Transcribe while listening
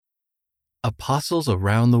Apostles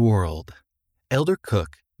Around the World. Elder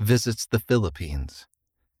Cook visits the Philippines.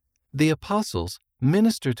 The apostles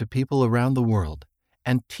minister to people around the world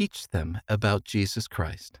and teach them about Jesus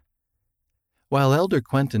Christ. While Elder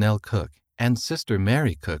Quentin L. Cook and Sister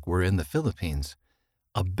Mary Cook were in the Philippines,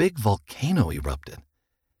 a big volcano erupted.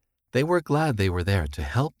 They were glad they were there to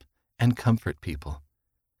help and comfort people.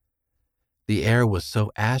 The air was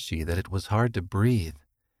so ashy that it was hard to breathe.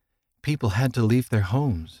 People had to leave their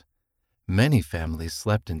homes. Many families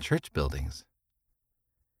slept in church buildings.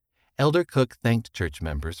 Elder Cook thanked church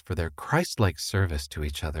members for their Christ-like service to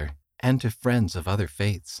each other and to friends of other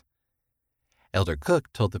faiths. Elder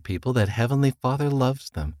Cook told the people that Heavenly Father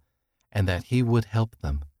loves them and that He would help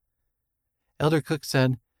them. Elder Cook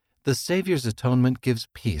said, "The Savior's atonement gives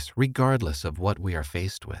peace regardless of what we are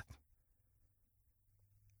faced with."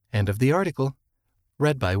 End of the article.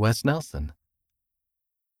 Read by Wes Nelson.